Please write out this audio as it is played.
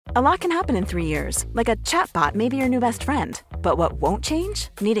A lot can happen in 3 years, like a chatbot may be your new best friend. But what won't change?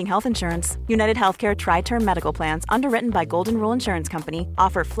 Needing health insurance. United Healthcare Tri-Term Medical Plans, underwritten by Golden Rule Insurance Company,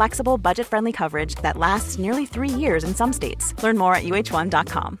 offer flexible, budget-friendly coverage that lasts nearly 3 years in some states. Learn more at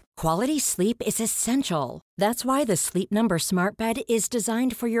uh1.com. Quality sleep is essential. That's why the Sleep Number Smart Bed is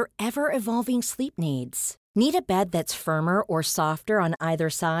designed for your ever-evolving sleep needs. Need a bed that's firmer or softer on either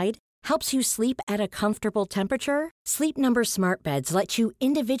side? Helps you sleep at a comfortable temperature? Sleep Number Smart Beds let you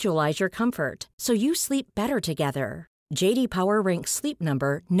individualize your comfort, so you sleep better together. J.D. Power ranks Sleep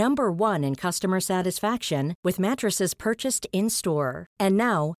Number number 1 in customer satisfaction with mattresses purchased in-store. And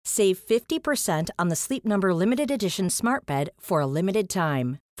now, save 50% on the Sleep Number Limited Edition Smart Bed for a limited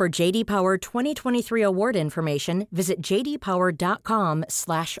time. For J.D. Power 2023 award information, visit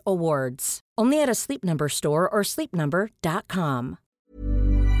jdpower.com/awards. Only at a Sleep Number store or sleepnumber.com.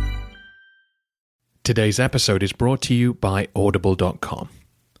 Today's episode is brought to you by Audible.com.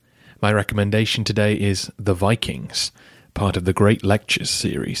 My recommendation today is The Vikings, part of the Great Lectures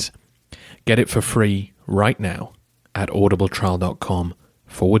series. Get it for free right now at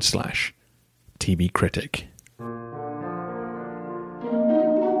audibletrial.com/TB Critic.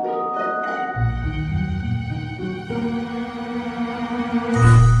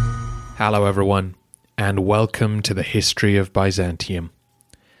 Hello everyone, and welcome to the History of Byzantium.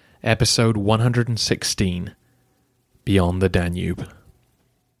 Episode 116, Beyond the Danube.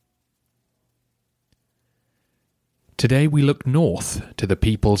 Today we look north to the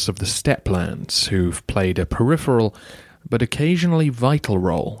peoples of the Stepplands who've played a peripheral but occasionally vital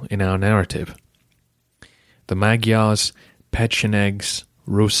role in our narrative. The Magyars, Pechenegs,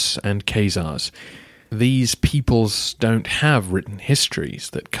 Rus and Khazars. These peoples don't have written histories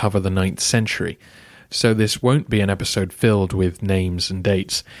that cover the 9th century, so this won't be an episode filled with names and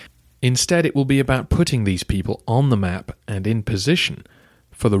dates. Instead, it will be about putting these people on the map and in position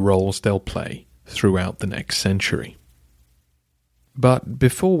for the roles they'll play throughout the next century. But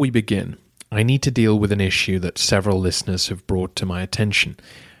before we begin, I need to deal with an issue that several listeners have brought to my attention: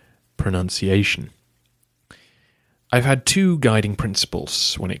 pronunciation. I've had two guiding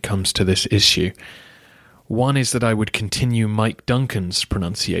principles when it comes to this issue. One is that I would continue Mike Duncan's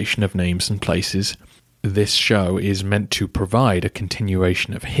pronunciation of names and places. This show is meant to provide a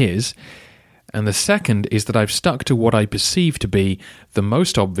continuation of his. And the second is that I've stuck to what I perceive to be the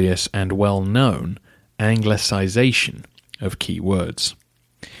most obvious and well-known anglicization of key words.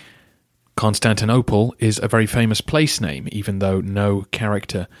 Constantinople is a very famous place name, even though no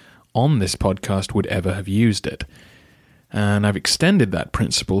character on this podcast would ever have used it. And I've extended that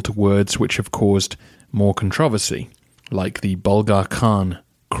principle to words which have caused more controversy, like the Bulgar Khan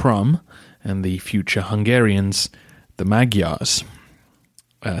Krum and the future Hungarians, the Magyars.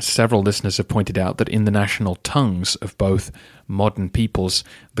 Several listeners have pointed out that in the national tongues of both modern peoples,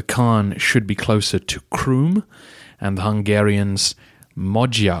 the Khan should be closer to Krum, and the Hungarians,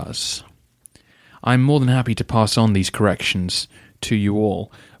 Magyars. I'm more than happy to pass on these corrections to you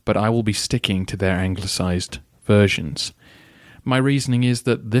all, but I will be sticking to their anglicized versions. My reasoning is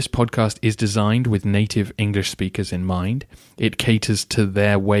that this podcast is designed with native English speakers in mind. It caters to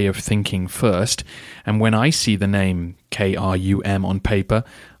their way of thinking first, and when I see the name Krum on paper,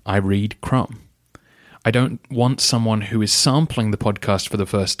 I read Krum. I don't want someone who is sampling the podcast for the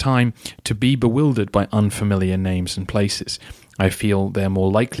first time to be bewildered by unfamiliar names and places. I feel they're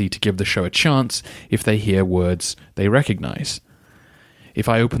more likely to give the show a chance if they hear words they recognize. If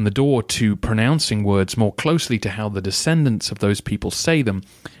I open the door to pronouncing words more closely to how the descendants of those people say them,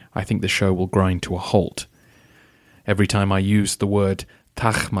 I think the show will grind to a halt. Every time I use the word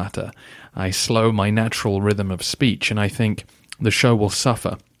tachmata, I slow my natural rhythm of speech, and I think the show will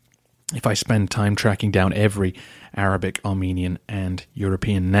suffer if I spend time tracking down every Arabic, Armenian, and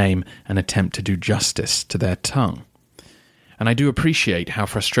European name and attempt to do justice to their tongue. And I do appreciate how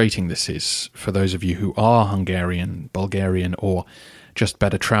frustrating this is for those of you who are Hungarian, Bulgarian, or just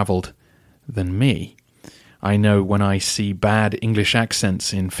better travelled than me. I know when I see bad English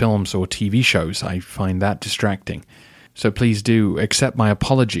accents in films or TV shows, I find that distracting. So please do accept my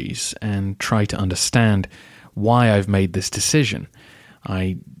apologies and try to understand why I've made this decision.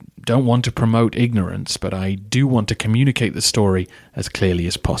 I don't want to promote ignorance, but I do want to communicate the story as clearly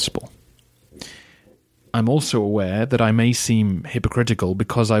as possible. I'm also aware that I may seem hypocritical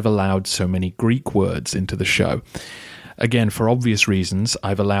because I've allowed so many Greek words into the show. Again, for obvious reasons,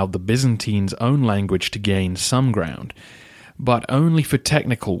 I've allowed the Byzantines' own language to gain some ground, but only for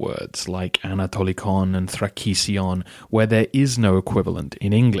technical words like Anatolikon and Thrakision, where there is no equivalent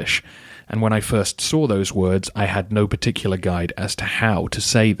in English, and when I first saw those words, I had no particular guide as to how to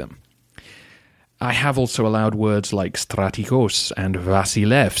say them. I have also allowed words like stratikos and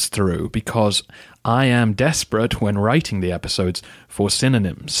vasilevs through because I am desperate when writing the episodes for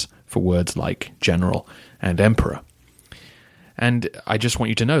synonyms for words like general and emperor. And I just want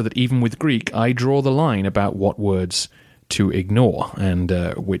you to know that even with Greek, I draw the line about what words to ignore and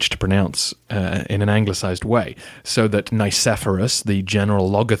which to pronounce in an anglicized way, so that Nicephorus, the general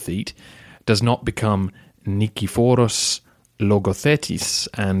logothete, does not become Nikephoros Logothetis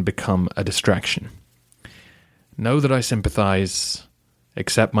and become a distraction. Know that I sympathize.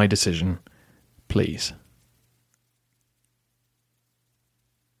 Accept my decision, please.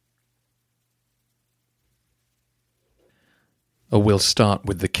 We'll start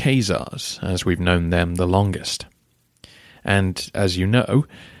with the Khazars, as we've known them the longest. And, as you know,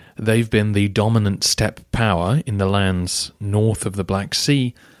 they've been the dominant steppe power in the lands north of the Black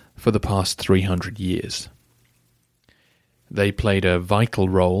Sea for the past 300 years. They played a vital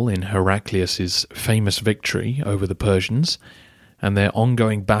role in Heraclius's famous victory over the Persians, and their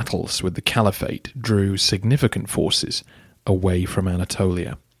ongoing battles with the Caliphate drew significant forces away from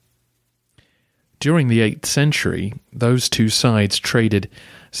Anatolia. During the 8th century, those two sides traded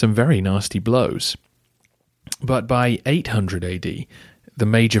some very nasty blows. But by 800 AD, the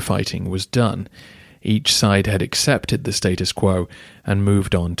major fighting was done. Each side had accepted the status quo and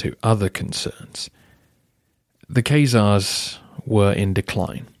moved on to other concerns. The Khazars were in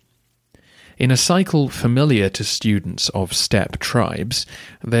decline. In a cycle familiar to students of steppe tribes,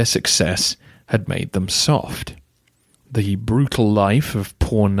 their success had made them soft. The brutal life of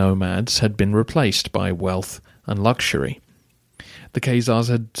poor nomads had been replaced by wealth and luxury. The Khazars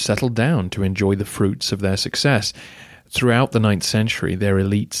had settled down to enjoy the fruits of their success. Throughout the 9th century, their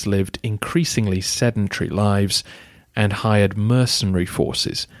elites lived increasingly sedentary lives and hired mercenary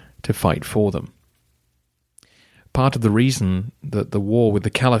forces to fight for them. Part of the reason that the war with the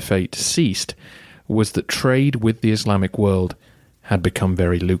Caliphate ceased was that trade with the Islamic world had become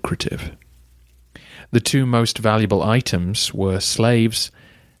very lucrative. The two most valuable items were slaves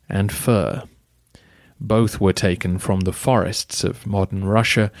and fur. Both were taken from the forests of modern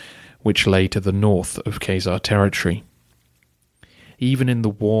Russia, which lay to the north of Khazar territory. Even in the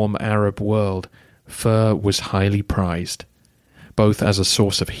warm Arab world, fur was highly prized, both as a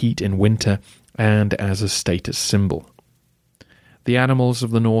source of heat in winter and as a status symbol. The animals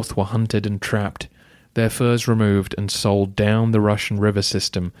of the north were hunted and trapped, their furs removed and sold down the Russian river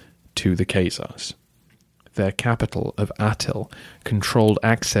system to the Khazars. Their capital of Atil controlled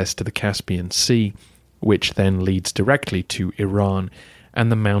access to the Caspian Sea, which then leads directly to Iran and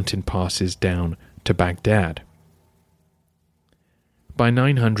the mountain passes down to Baghdad. By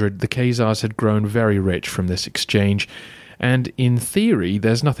 900, the Khazars had grown very rich from this exchange, and in theory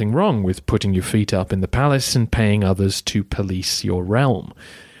there's nothing wrong with putting your feet up in the palace and paying others to police your realm.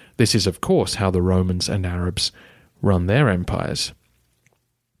 This is, of course, how the Romans and Arabs run their empires.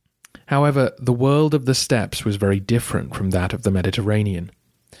 However, the world of the steppes was very different from that of the Mediterranean.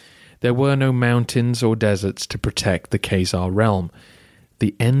 There were no mountains or deserts to protect the Khazar realm.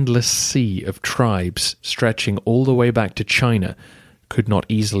 The endless sea of tribes stretching all the way back to China could not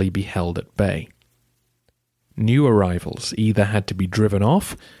easily be held at bay. New arrivals either had to be driven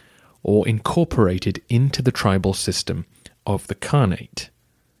off or incorporated into the tribal system of the Khanate.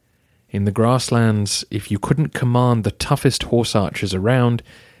 In the grasslands, if you couldn't command the toughest horse archers around,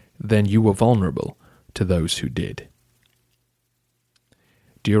 then you were vulnerable to those who did.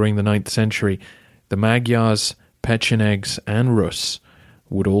 During the 9th century, the Magyars, Pechenegs, and Rus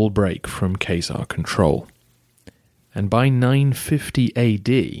would all break from Khazar control. And by 950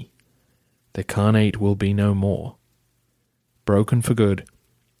 AD, the Khanate will be no more. Broken for good,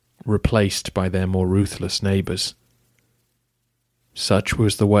 replaced by their more ruthless neighbours. Such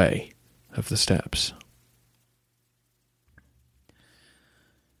was the way of the steppes.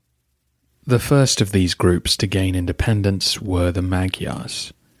 The first of these groups to gain independence were the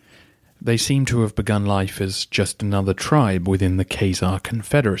Magyars. They seem to have begun life as just another tribe within the Khazar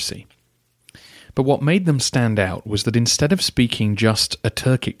Confederacy. But what made them stand out was that instead of speaking just a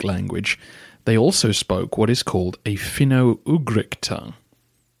Turkic language, they also spoke what is called a Finno-Ugric tongue.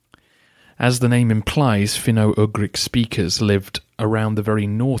 As the name implies, Finno-Ugric speakers lived around the very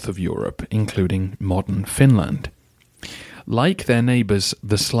north of Europe, including modern Finland. Like their neighbours,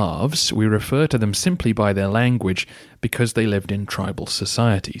 the Slavs, we refer to them simply by their language because they lived in tribal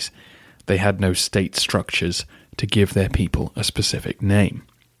societies. They had no state structures to give their people a specific name.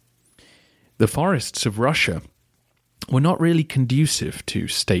 The forests of Russia were not really conducive to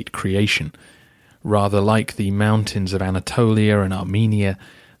state creation. Rather, like the mountains of Anatolia and Armenia,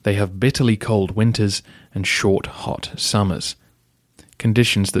 they have bitterly cold winters and short, hot summers,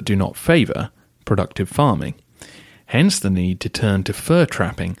 conditions that do not favour productive farming. Hence the need to turn to fur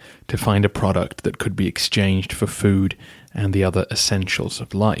trapping to find a product that could be exchanged for food and the other essentials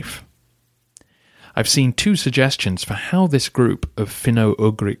of life. I've seen two suggestions for how this group of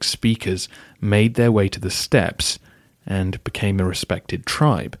Finno-Ugric speakers made their way to the steppes and became a respected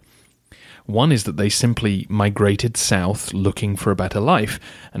tribe. One is that they simply migrated south looking for a better life,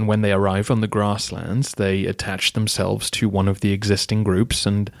 and when they arrived on the grasslands, they attached themselves to one of the existing groups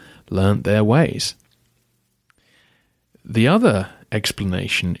and learnt their ways. The other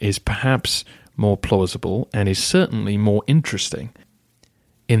explanation is perhaps more plausible and is certainly more interesting.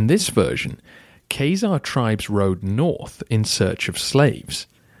 In this version, Khazar tribes rode north in search of slaves.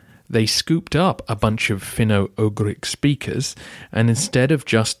 They scooped up a bunch of Finno-Ugric speakers, and instead of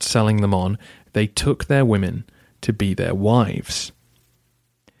just selling them on, they took their women to be their wives.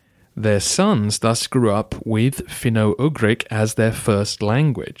 Their sons thus grew up with Finno-Ugric as their first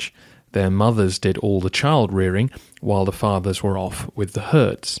language. Their mothers did all the child rearing, while the fathers were off with the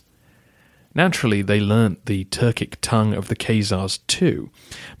herds. Naturally, they learnt the Turkic tongue of the Khazars too,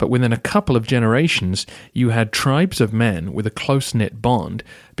 but within a couple of generations you had tribes of men with a close-knit bond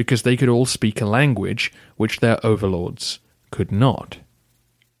because they could all speak a language which their overlords could not.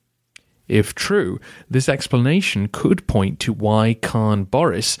 If true, this explanation could point to why Khan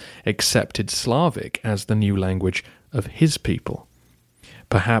Boris accepted Slavic as the new language of his people.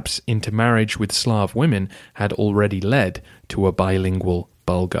 Perhaps intermarriage with Slav women had already led to a bilingual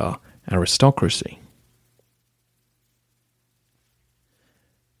Bulgar aristocracy.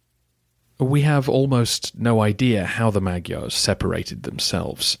 We have almost no idea how the Magyars separated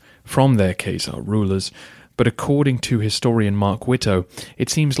themselves from their Khazar rulers, but according to historian Mark Whitto, it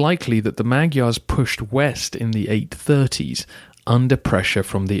seems likely that the Magyars pushed west in the 830s under pressure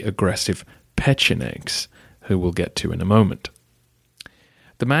from the aggressive Pechenegs, who we'll get to in a moment.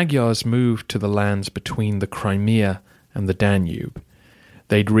 The Magyars moved to the lands between the Crimea and the Danube.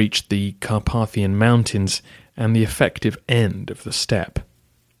 They'd reached the Carpathian Mountains and the effective end of the steppe.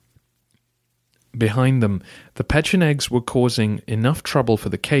 Behind them, the Pechenegs were causing enough trouble for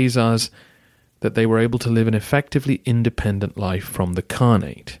the Khazars that they were able to live an effectively independent life from the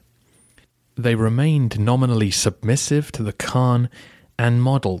Khanate. They remained nominally submissive to the Khan and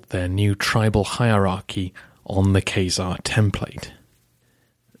modelled their new tribal hierarchy on the Khazar template.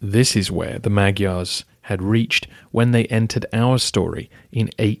 This is where the Magyars had reached when they entered our story in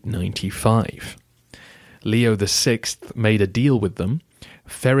 895. Leo VI made a deal with them,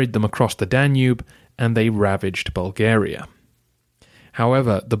 ferried them across the Danube, and they ravaged Bulgaria.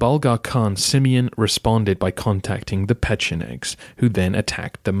 However, the Bulgar Khan Simeon responded by contacting the Pechenegs, who then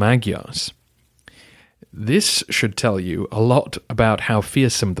attacked the Magyars. This should tell you a lot about how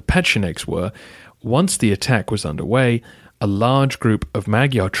fearsome the Pechenegs were. Once the attack was underway, a large group of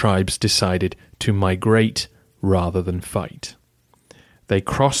Magyar tribes decided to migrate rather than fight. They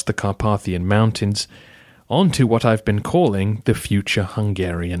crossed the Carpathian Mountains onto what I've been calling the future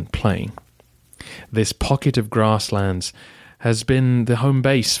Hungarian Plain. This pocket of grasslands has been the home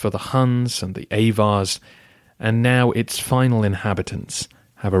base for the Huns and the Avars, and now its final inhabitants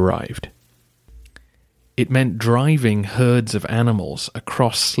have arrived. It meant driving herds of animals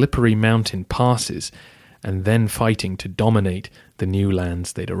across slippery mountain passes and then fighting to dominate the new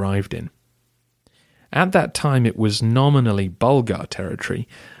lands they'd arrived in. At that time it was nominally Bulgar territory,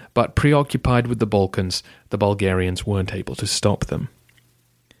 but preoccupied with the Balkans, the Bulgarians weren't able to stop them.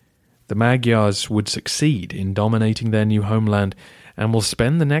 The Magyars would succeed in dominating their new homeland and will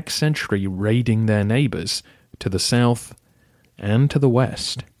spend the next century raiding their neighbours to the south and to the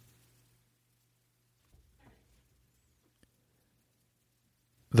west.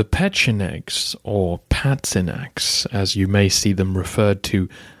 The Pechenegs, or Patzinaks, as you may see them referred to,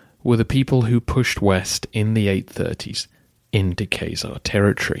 were the people who pushed west in the 830s into Khazar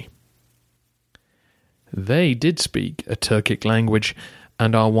territory. They did speak a Turkic language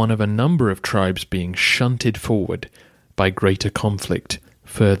and are one of a number of tribes being shunted forward by greater conflict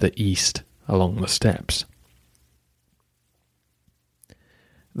further east along the steppes.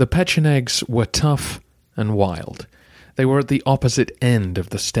 The Pechenegs were tough and wild. They were at the opposite end of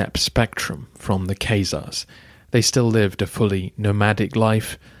the steppe spectrum from the Khazars. They still lived a fully nomadic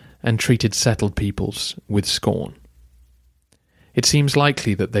life and treated settled peoples with scorn. It seems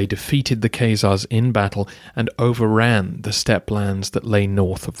likely that they defeated the Khazars in battle and overran the steppe lands that lay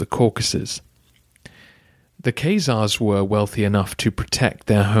north of the Caucasus. The Khazars were wealthy enough to protect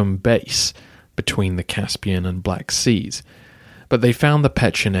their home base between the Caspian and Black Seas, but they found the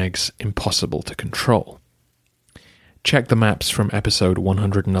Pechenegs impossible to control. Check the maps from episode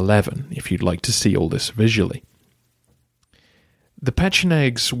 111 if you'd like to see all this visually. The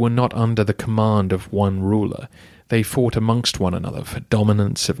Pechenegs were not under the command of one ruler. They fought amongst one another for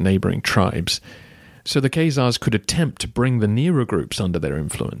dominance of neighbouring tribes, so the Khazars could attempt to bring the nearer groups under their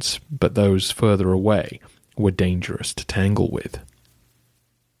influence, but those further away were dangerous to tangle with.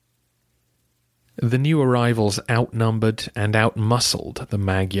 The new arrivals outnumbered and outmuscled the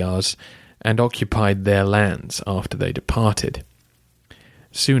Magyars and occupied their lands after they departed.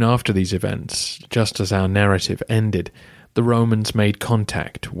 Soon after these events, just as our narrative ended, the Romans made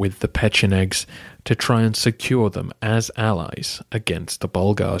contact with the Pechenegs to try and secure them as allies against the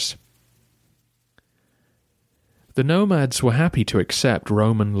Bulgars. The nomads were happy to accept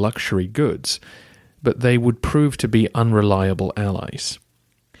Roman luxury goods, but they would prove to be unreliable allies.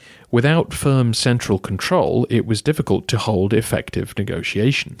 Without firm central control, it was difficult to hold effective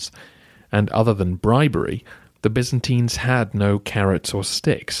negotiations, and other than bribery, the Byzantines had no carrots or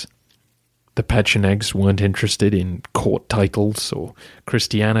sticks. The Pechenegs weren't interested in court titles or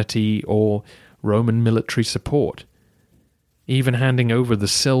Christianity or Roman military support. Even handing over the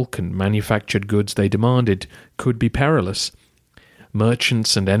silk and manufactured goods they demanded could be perilous.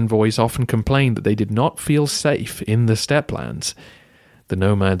 Merchants and envoys often complained that they did not feel safe in the steppelands. The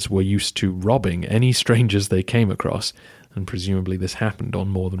nomads were used to robbing any strangers they came across, and presumably this happened on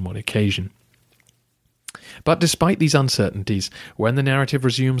more than one occasion. But despite these uncertainties, when the narrative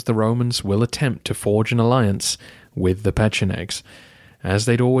resumes, the Romans will attempt to forge an alliance with the Pechenegs. As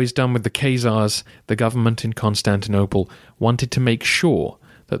they'd always done with the Khazars, the government in Constantinople wanted to make sure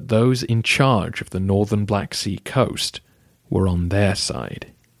that those in charge of the northern Black Sea coast were on their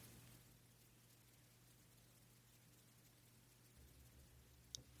side.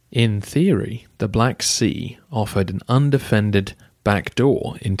 In theory, the Black Sea offered an undefended back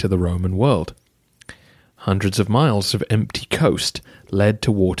door into the Roman world. Hundreds of miles of empty coast led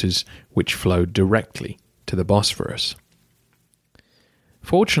to waters which flowed directly to the Bosphorus.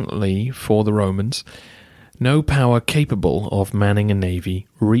 Fortunately for the Romans, no power capable of manning a navy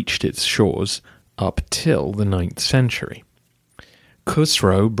reached its shores up till the 9th century.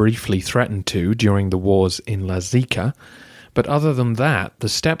 Khusro briefly threatened to during the wars in Lazica, but other than that, the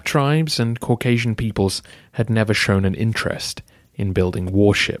steppe tribes and Caucasian peoples had never shown an interest in building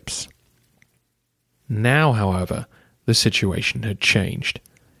warships. Now, however, the situation had changed.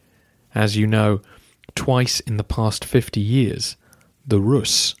 As you know, twice in the past 50 years, the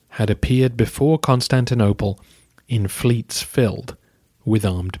Rus had appeared before Constantinople in fleets filled with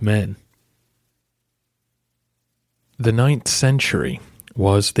armed men. The 9th century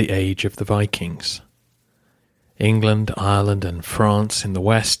was the age of the Vikings. England, Ireland, and France in the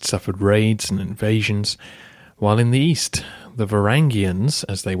west suffered raids and invasions, while in the east, the Varangians,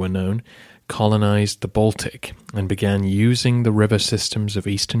 as they were known, colonized the Baltic and began using the river systems of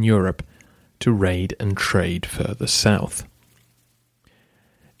Eastern Europe to raid and trade further south.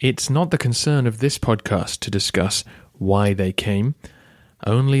 It's not the concern of this podcast to discuss why they came,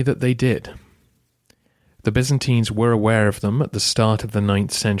 only that they did. The Byzantines were aware of them at the start of the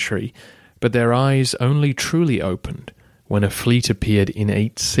 9th century, but their eyes only truly opened when a fleet appeared in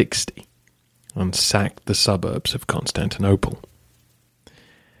 860 and sacked the suburbs of Constantinople.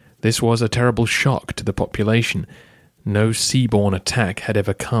 This was a terrible shock to the population. No seaborne attack had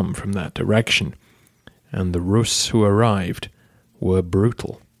ever come from that direction, and the Rus who arrived were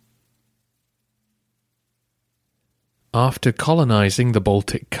brutal. After colonizing the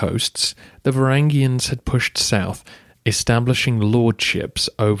Baltic coasts, the Varangians had pushed south, establishing lordships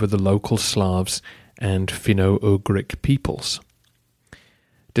over the local Slavs and Finno-Ugric peoples.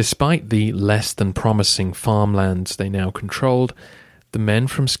 Despite the less than promising farmlands they now controlled, the men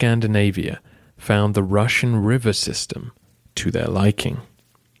from Scandinavia found the Russian river system to their liking.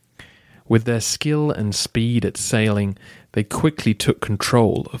 With their skill and speed at sailing, they quickly took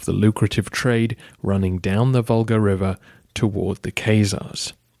control of the lucrative trade running down the Volga River toward the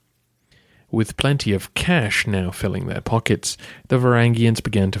Khazars. With plenty of cash now filling their pockets, the Varangians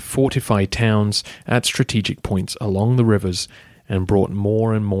began to fortify towns at strategic points along the rivers and brought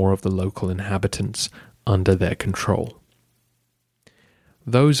more and more of the local inhabitants under their control.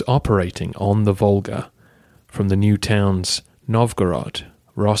 Those operating on the Volga, from the new towns Novgorod,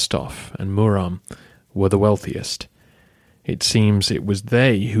 Rostov, and Murom, were the wealthiest. It seems it was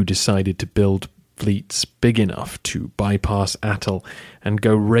they who decided to build fleets big enough to bypass Attal and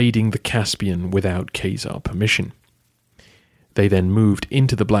go raiding the Caspian without Khazar permission. They then moved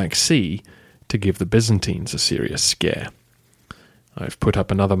into the Black Sea to give the Byzantines a serious scare. I've put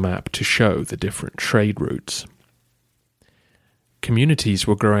up another map to show the different trade routes. Communities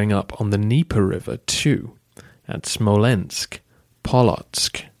were growing up on the Dnieper River too, at Smolensk,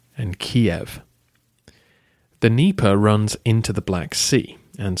 Polotsk, and Kiev. The Dnieper runs into the Black Sea,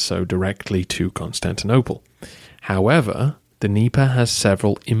 and so directly to Constantinople. However, the Dnieper has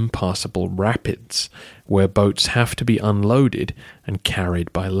several impassable rapids, where boats have to be unloaded and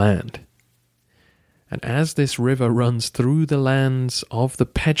carried by land. And as this river runs through the lands of the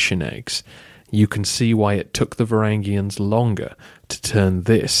Pechenegs, you can see why it took the Varangians longer to turn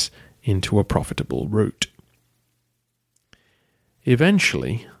this into a profitable route.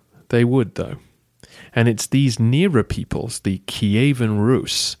 Eventually, they would, though. And it's these nearer peoples, the Kievan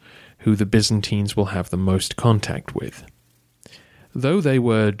Rus, who the Byzantines will have the most contact with. Though they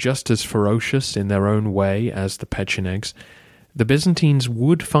were just as ferocious in their own way as the Pechenegs, the Byzantines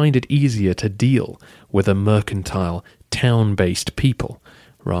would find it easier to deal with a mercantile, town-based people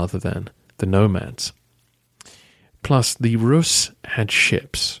rather than the nomads. Plus, the Rus had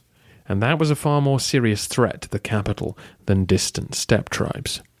ships, and that was a far more serious threat to the capital than distant steppe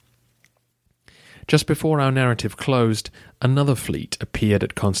tribes. Just before our narrative closed, another fleet appeared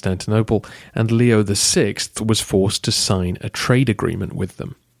at Constantinople, and Leo VI was forced to sign a trade agreement with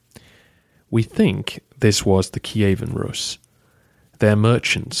them. We think this was the Kievan Rus. Their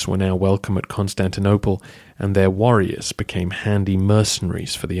merchants were now welcome at Constantinople, and their warriors became handy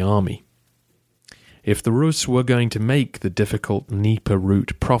mercenaries for the army. If the Rus were going to make the difficult Dnieper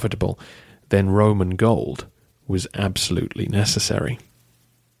route profitable, then Roman gold was absolutely necessary.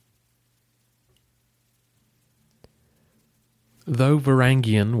 Though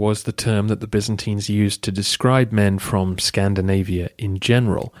Varangian was the term that the Byzantines used to describe men from Scandinavia in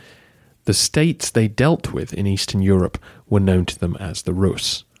general, the states they dealt with in Eastern Europe were known to them as the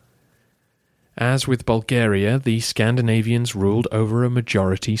Rus. As with Bulgaria, the Scandinavians ruled over a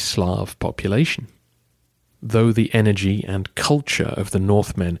majority Slav population. Though the energy and culture of the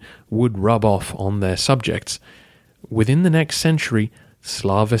Northmen would rub off on their subjects, within the next century,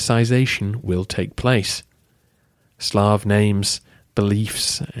 Slavicization will take place. Slav names,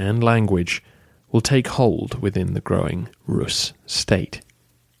 beliefs, and language will take hold within the growing Rus state.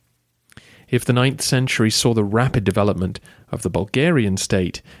 If the 9th century saw the rapid development of the Bulgarian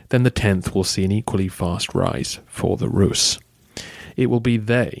state, then the 10th will see an equally fast rise for the Rus. It will be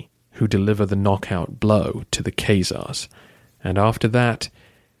they who deliver the knockout blow to the Khazars, and after that,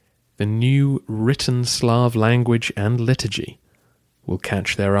 the new written Slav language and liturgy will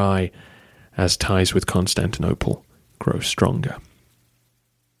catch their eye as ties with Constantinople grow stronger.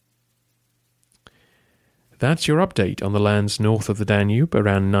 That's your update on the lands north of the Danube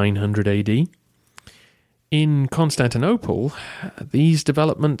around 900 AD. In Constantinople, these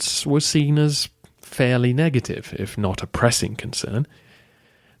developments were seen as fairly negative, if not a pressing concern.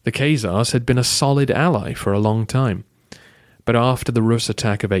 The Khazars had been a solid ally for a long time, but after the Rus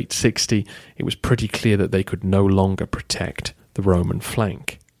attack of 860, it was pretty clear that they could no longer protect the Roman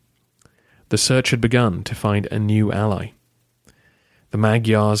flank. The search had begun to find a new ally. The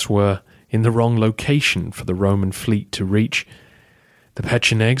Magyars were in the wrong location for the Roman fleet to reach. The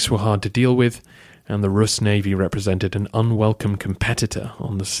Pechenegs were hard to deal with, and the Rus navy represented an unwelcome competitor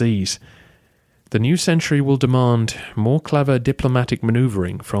on the seas. The new century will demand more clever diplomatic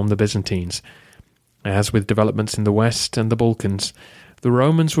maneuvering from the Byzantines. As with developments in the West and the Balkans, the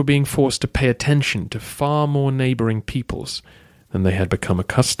Romans were being forced to pay attention to far more neighbouring peoples than they had become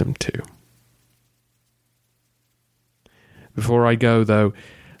accustomed to. Before I go, though,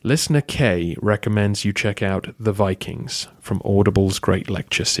 Listener K recommends you check out The Vikings from Audible's Great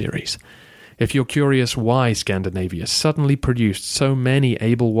Lecture Series. If you're curious why Scandinavia suddenly produced so many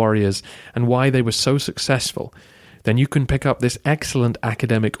able warriors and why they were so successful, then you can pick up this excellent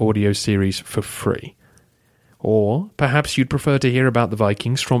academic audio series for free. Or perhaps you'd prefer to hear about the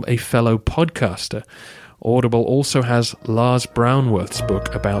Vikings from a fellow podcaster. Audible also has Lars Brownworth's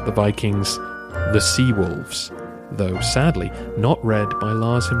book about the Vikings, The Sea Wolves, though sadly not read by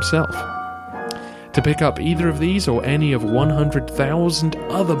Lars himself. To pick up either of these or any of 100,000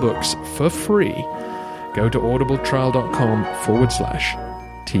 other books for free, go to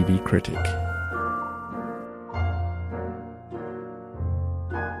audibletrial.com/TV Critic.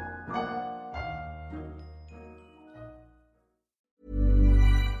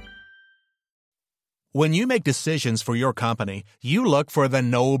 When you make decisions for your company, you look for the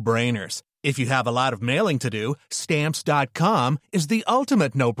no-brainers. If you have a lot of mailing to do, Stamps.com is the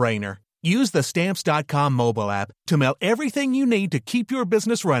ultimate no-brainer. Use the Stamps.com mobile app to mail everything you need to keep your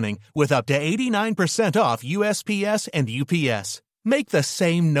business running with up to 89% off USPS and UPS. Make the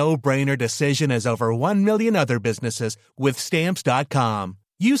same no-brainer decision as over 1 million other businesses with Stamps.com.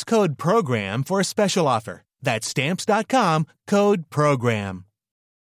 Use code PROGRAM for a special offer. That's Stamps.com, code PROGRAM.